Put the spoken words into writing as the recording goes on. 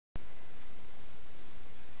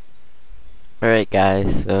Alright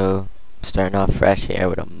guys, so starting off fresh here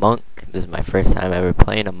with a monk. This is my first time ever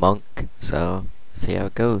playing a monk, so see how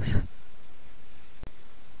it goes.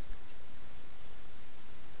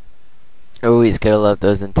 Always gotta love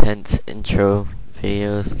those intense intro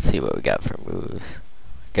videos. Let's see what we got for moves.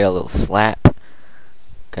 Get a little slap.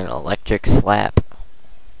 Got an electric slap.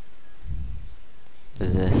 This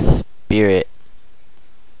is a spirit.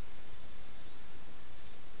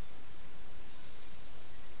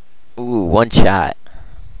 Ooh, one shot.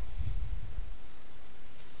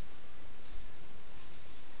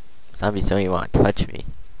 Zombies don't even want to touch me.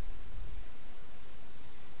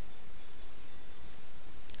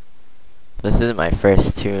 This isn't my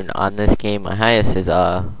first tune on this game. My highest is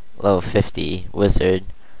level 50 wizard.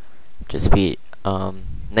 Just beat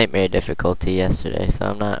nightmare difficulty yesterday, so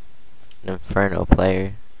I'm not an inferno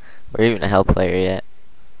player or even a hell player yet.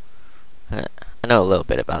 I know a little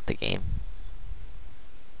bit about the game.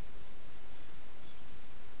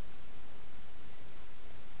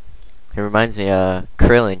 It reminds me of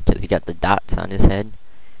Krillin because he got the dots on his head.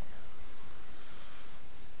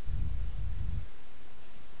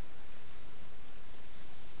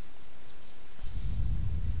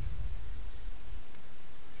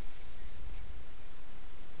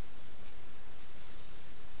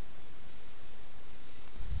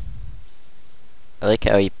 I like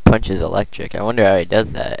how he punches electric. I wonder how he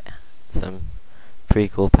does that. Some pretty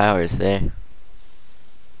cool powers there.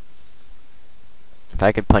 If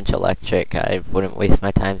I could punch electric, I wouldn't waste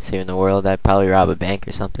my time saving the world. I'd probably rob a bank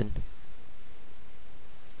or something.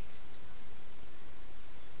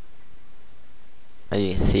 As you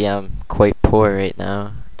can see, I'm quite poor right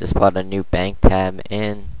now. Just bought a new bank tab,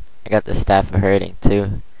 and I got the staff of herding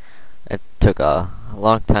too. It took a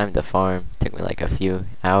long time to farm. It took me like a few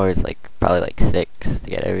hours, probably like 6 to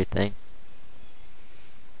get everything.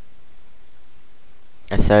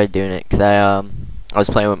 I started doing it because I was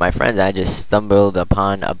playing with my friends and I just stumbled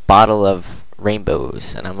upon a bottle of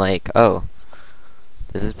rainbows, and I'm like, oh,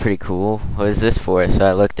 this is pretty cool. What is this for? So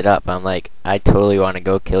I looked it up. I'm like, I totally want to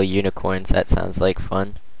go kill unicorns. That sounds like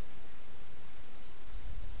fun.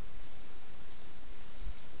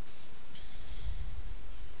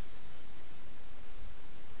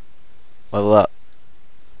 Level up.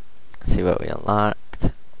 Let's see what we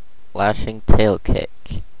unlocked. Lashing tail kick.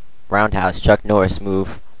 Roundhouse. Chuck Norris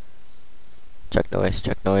move. Chuck Norris,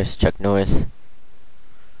 Chuck Norris, Chuck Norris.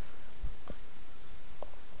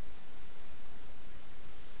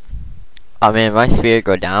 Oh man, my spirit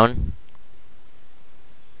go down.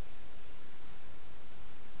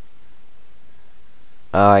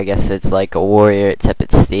 Oh, I guess it's like a warrior, except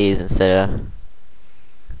it stays instead of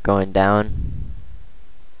going down.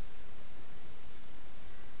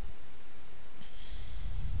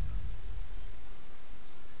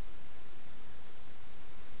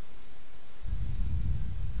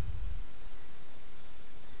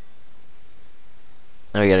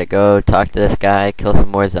 Now we gotta go talk to this guy, kill some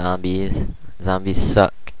more zombies. Zombies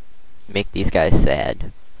suck. Make these guys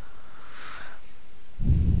sad.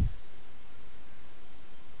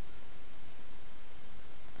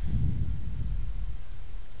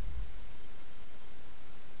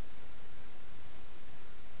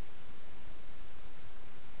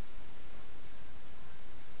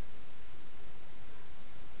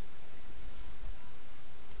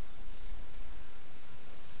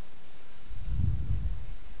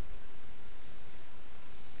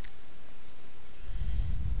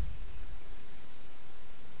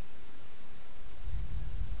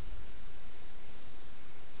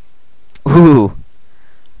 Ooh!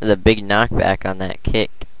 There's a big knockback on that kick.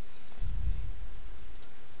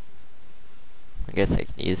 I guess I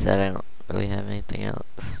can use that. I don't really have anything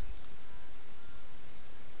else.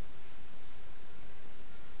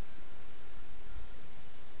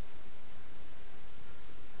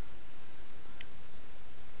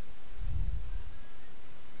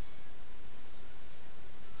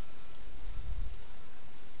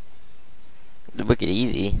 It's wicked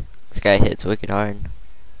easy. This guy hits wicked hard.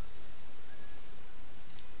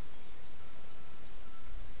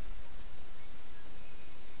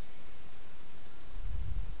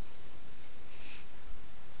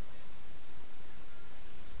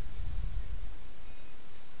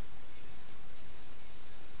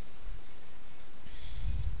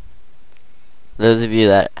 Those of you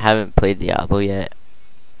that haven't played Diablo yet,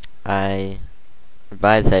 I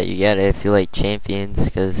advise that you get it if you like champions,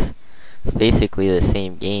 because it's basically the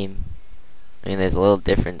same game. I mean, there's a little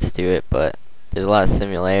difference to it, but there's a lot of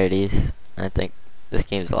similarities. I think this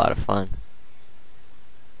game's a lot of fun.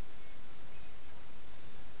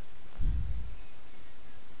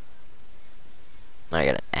 I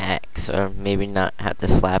got an axe, or maybe not have to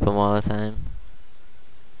slap him all the time.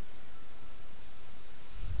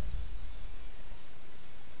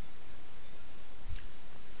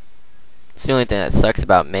 It's the only thing that sucks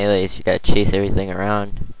about melee is you gotta chase everything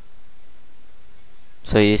around.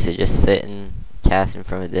 So you used to just sit and cast him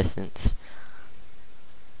from a distance.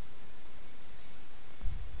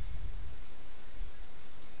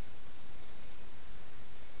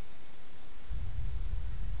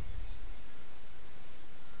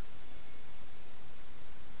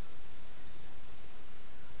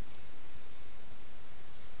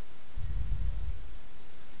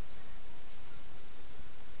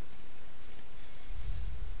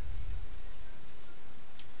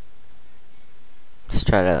 Let's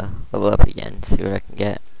try to level up again, see what I can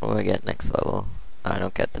get. What do I get next level? I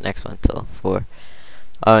don't get the next one till 4.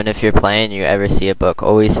 Oh, and if you're playing, you ever see a book,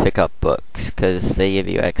 always pick up books, because they give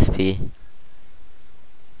you XP.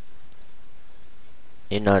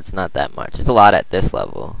 You know it's not that much. It's a lot at this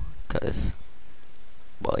level, because,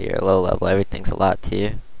 well, you're a low level, everything's a lot to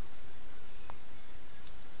you.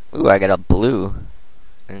 Ooh, I got a blue.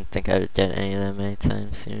 I didn't think I would get any of them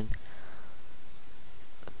anytime soon.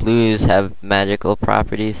 Blues have magical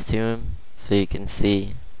properties to them, so you can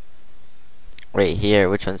see right here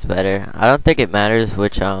which one's better. I don't think it matters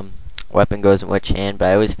which weapon goes in which hand, but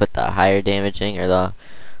I always put the higher damaging, or the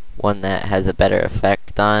one that has a better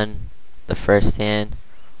effect on the first hand,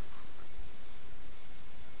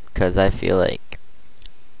 because I feel like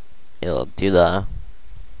it'll do the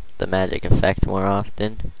magic effect more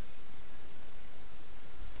often.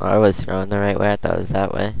 Oh, I was throwing the right way, I thought it was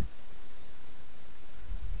that way.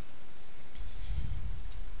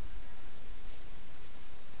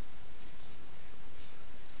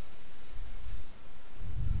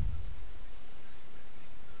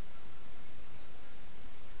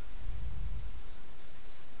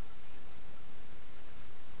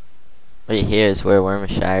 Right here is where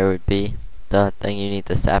Wormshire would be. The thing you need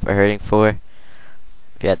the Staff of Herding for.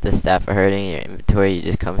 If you had the Staff of Herding in your inventory, you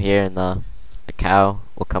just come here and the cow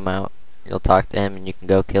will come out. You'll talk to him and you can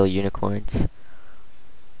go kill unicorns.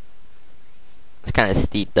 It's kind of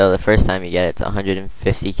steep though. The first time you get it, it's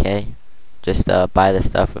 150k. Just buy the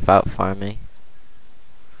stuff without farming.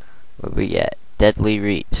 What we get? Deadly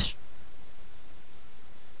Reach.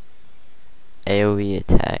 AoE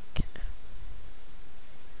attack.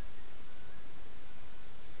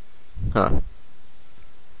 Huh.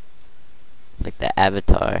 It's like the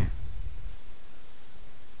Avatar.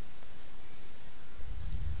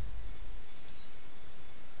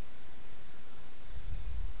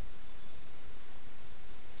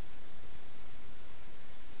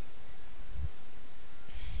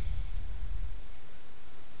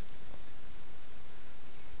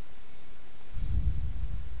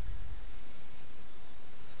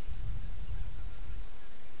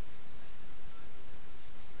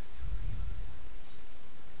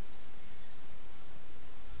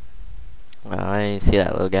 Wow, I didn't even see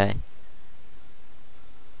that little guy.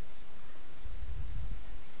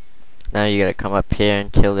 Now you gotta come up here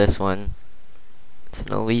and kill this one. It's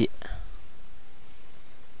an elite.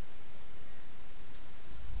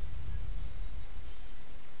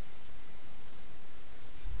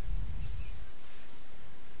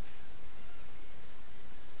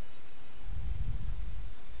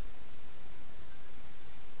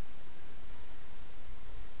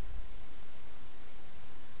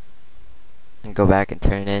 And go back and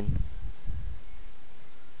turn in.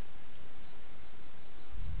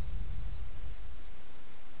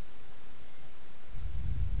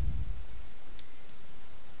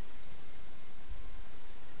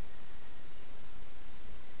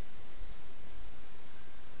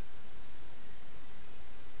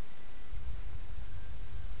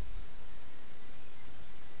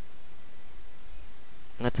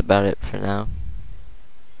 That's about it for now.